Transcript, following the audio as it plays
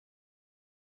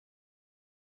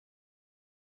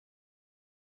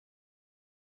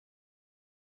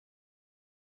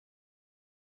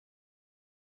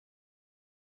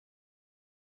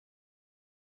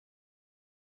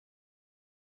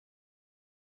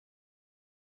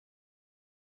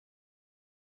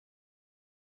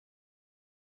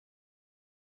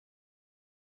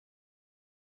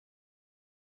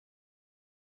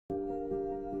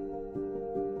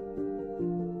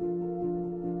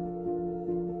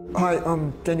Hi,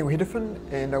 I'm Daniel Hedefin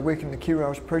and I work in the Kiwi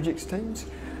Rail's projects teams,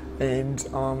 and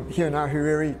I'm here in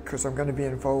Ahuriri because I'm going to be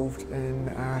involved in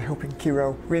helping Kiwi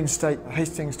Rail reinstate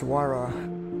Hastings to Wairoa.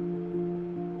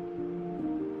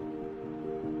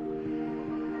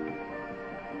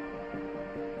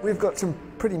 We've got some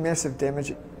pretty massive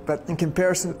damage, but in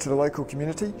comparison to the local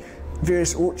community,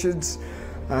 various orchards,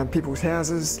 people's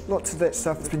houses, lots of that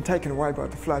stuff has been taken away by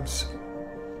the floods.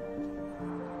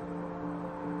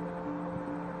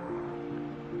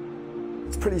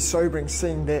 It's pretty sobering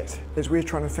seeing that as we're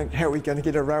trying to think how we're going to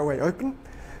get a railway open,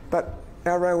 but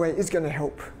our railway is going to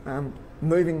help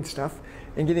moving stuff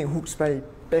and getting Hawke's Bay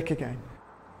back again.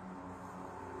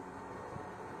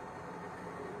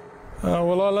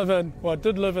 Well, I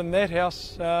did live in that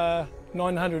house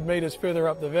 900 metres further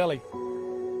up the valley.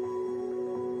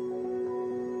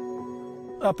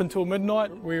 Up until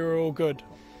midnight, we were all good.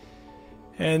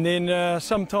 And then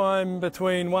sometime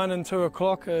between 1 and 2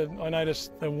 o'clock, I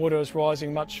noticed the water was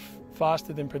rising much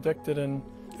faster than predicted, and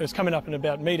it was coming up in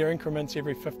about metre increments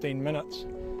every 15 minutes.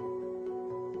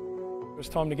 It was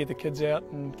time to get the kids out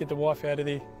and get the wife out of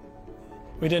there.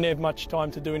 We didn't have much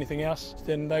time to do anything else,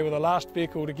 and they were the last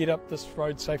vehicle to get up this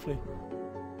road safely.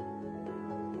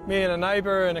 Me and a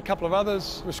neighbour and a couple of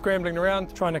others were scrambling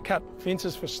around trying to cut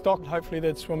fences for stock. Hopefully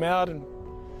they'd swim out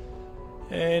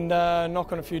and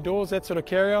knock on a few doors, that sort of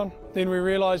carry on. Then we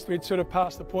realised we'd sort of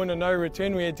passed the point of no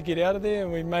return. We had to get out of there,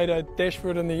 and we made a dash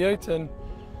for it in the ute and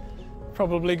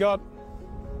probably got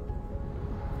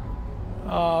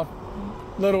a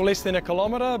little less than a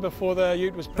kilometre before the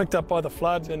ute was picked up by the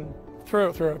floods and threw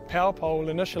it through a power pole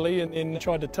initially and then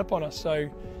tried to tip on us. So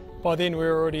by then we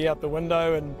were already out the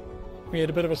window and we had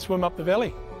a bit of a swim up the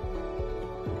valley.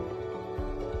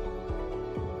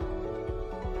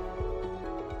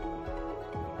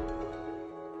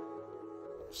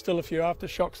 Still a few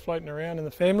aftershocks floating around in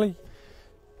the family.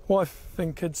 Wife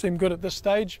and kids seem good at this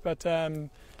stage, but you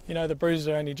know, the bruises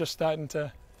are only just starting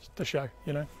to show,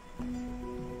 you know.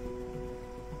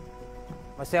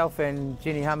 Myself and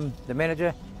Jenny Hum, the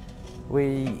manager,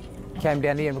 we came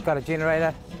down here and we got a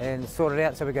generator and sorted it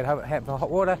out so we could have hot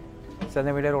water. So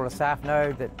then we let all the staff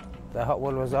know that the hot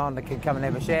water was on, they could come and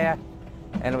have a shower.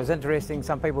 And it was interesting,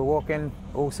 some people walk in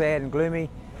all sad and gloomy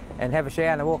and have a shower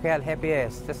and they walk out happy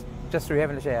as, just through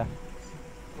having a shower.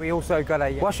 We also got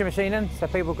a washing machine in so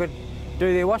people could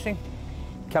do their washing.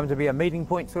 Come to be a meeting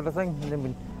point sort of thing, and then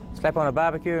we slap on a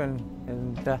barbecue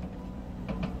and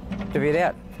divvy it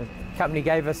out. The company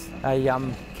gave us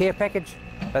a care package,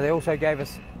 but they also gave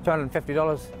us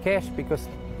 $250 cash because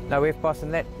no FPOS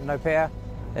and that, no power,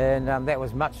 and that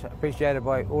was much appreciated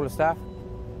by all the staff.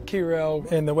 Kiwi Rail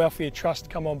and the Welfare Trust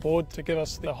come on board to give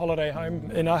us the holiday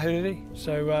home in Ahuriri,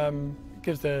 so it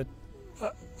gives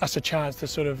us a chance to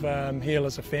sort of heal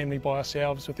as a family by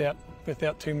ourselves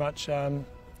without too much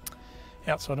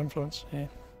outside influence. Yeah.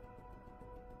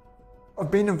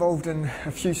 I've been involved in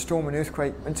a few storm and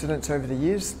earthquake incidents over the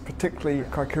years, particularly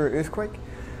Kaikoura earthquake,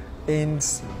 and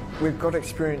we've got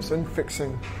experience in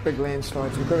fixing big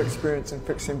landslides, we've got experience in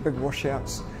fixing big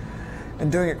washouts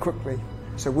and doing it quickly.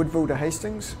 So Woodville to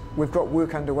Hastings, we've got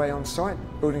work underway on site,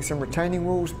 building some retaining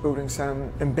walls, building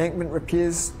some embankment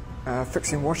repairs,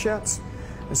 fixing washouts,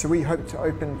 and so we hope to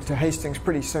open to Hastings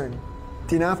pretty soon.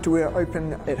 Then after we're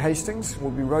open at Hastings,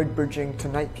 we'll be road bridging to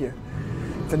Napier.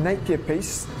 The Napier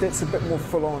piece, that's a bit more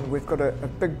full on. We've got a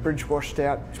big bridge washed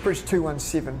out, it's Bridge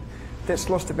 217. That's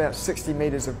lost about 60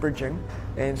 metres of bridging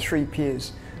and 3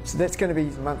 piers. So that's going to be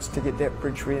months to get that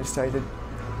bridge reinstated.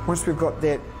 Once we've got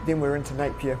that, then we're into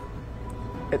Napier.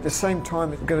 At the same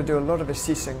time, we're going to do a lot of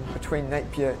assessing between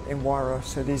Napier and Wairoa.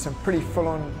 So there's some pretty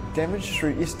full-on damage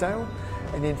through Esdale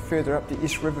and then further up the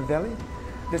East River Valley.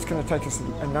 That's going to take us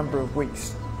a number of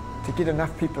weeks to get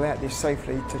enough people out there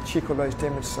safely to check all those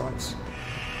damaged sites.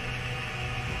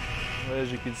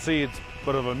 As you can see, it's a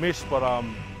bit of a mess, but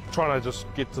I'm trying to just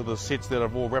get to the sets that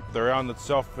have all wrapped around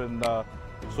itself and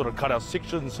sort of cut our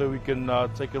sections so we can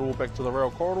take it all back to the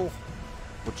rail corridor,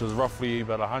 which is roughly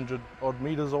about 100 odd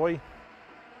metres away.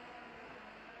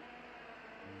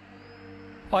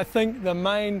 I think the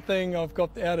main thing I've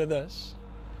got out of this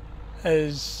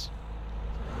is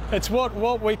it's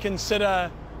what we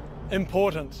consider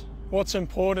important, what's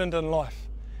important in life.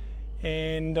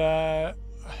 And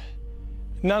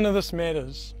none of this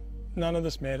matters. None of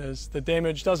this matters. The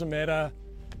damage doesn't matter.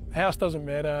 The house doesn't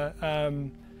matter.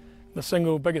 The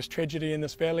single biggest tragedy in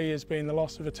this valley has been the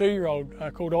loss of a 2-year-old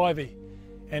called Ivy.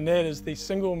 And that is the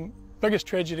single biggest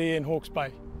tragedy in Hawke's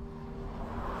Bay.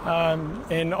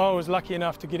 And I was lucky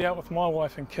enough to get out with my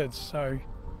wife and kids. So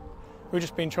we've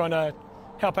just been trying to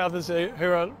help others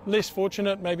who are less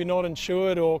fortunate, maybe not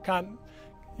insured or can't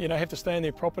have to stay in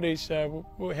their properties, so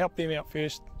we'll help them out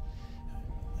first.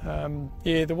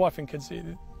 The wife and kids,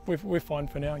 we're fine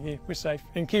for now, we're safe.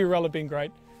 And Kiwi Rail have been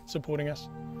great supporting us.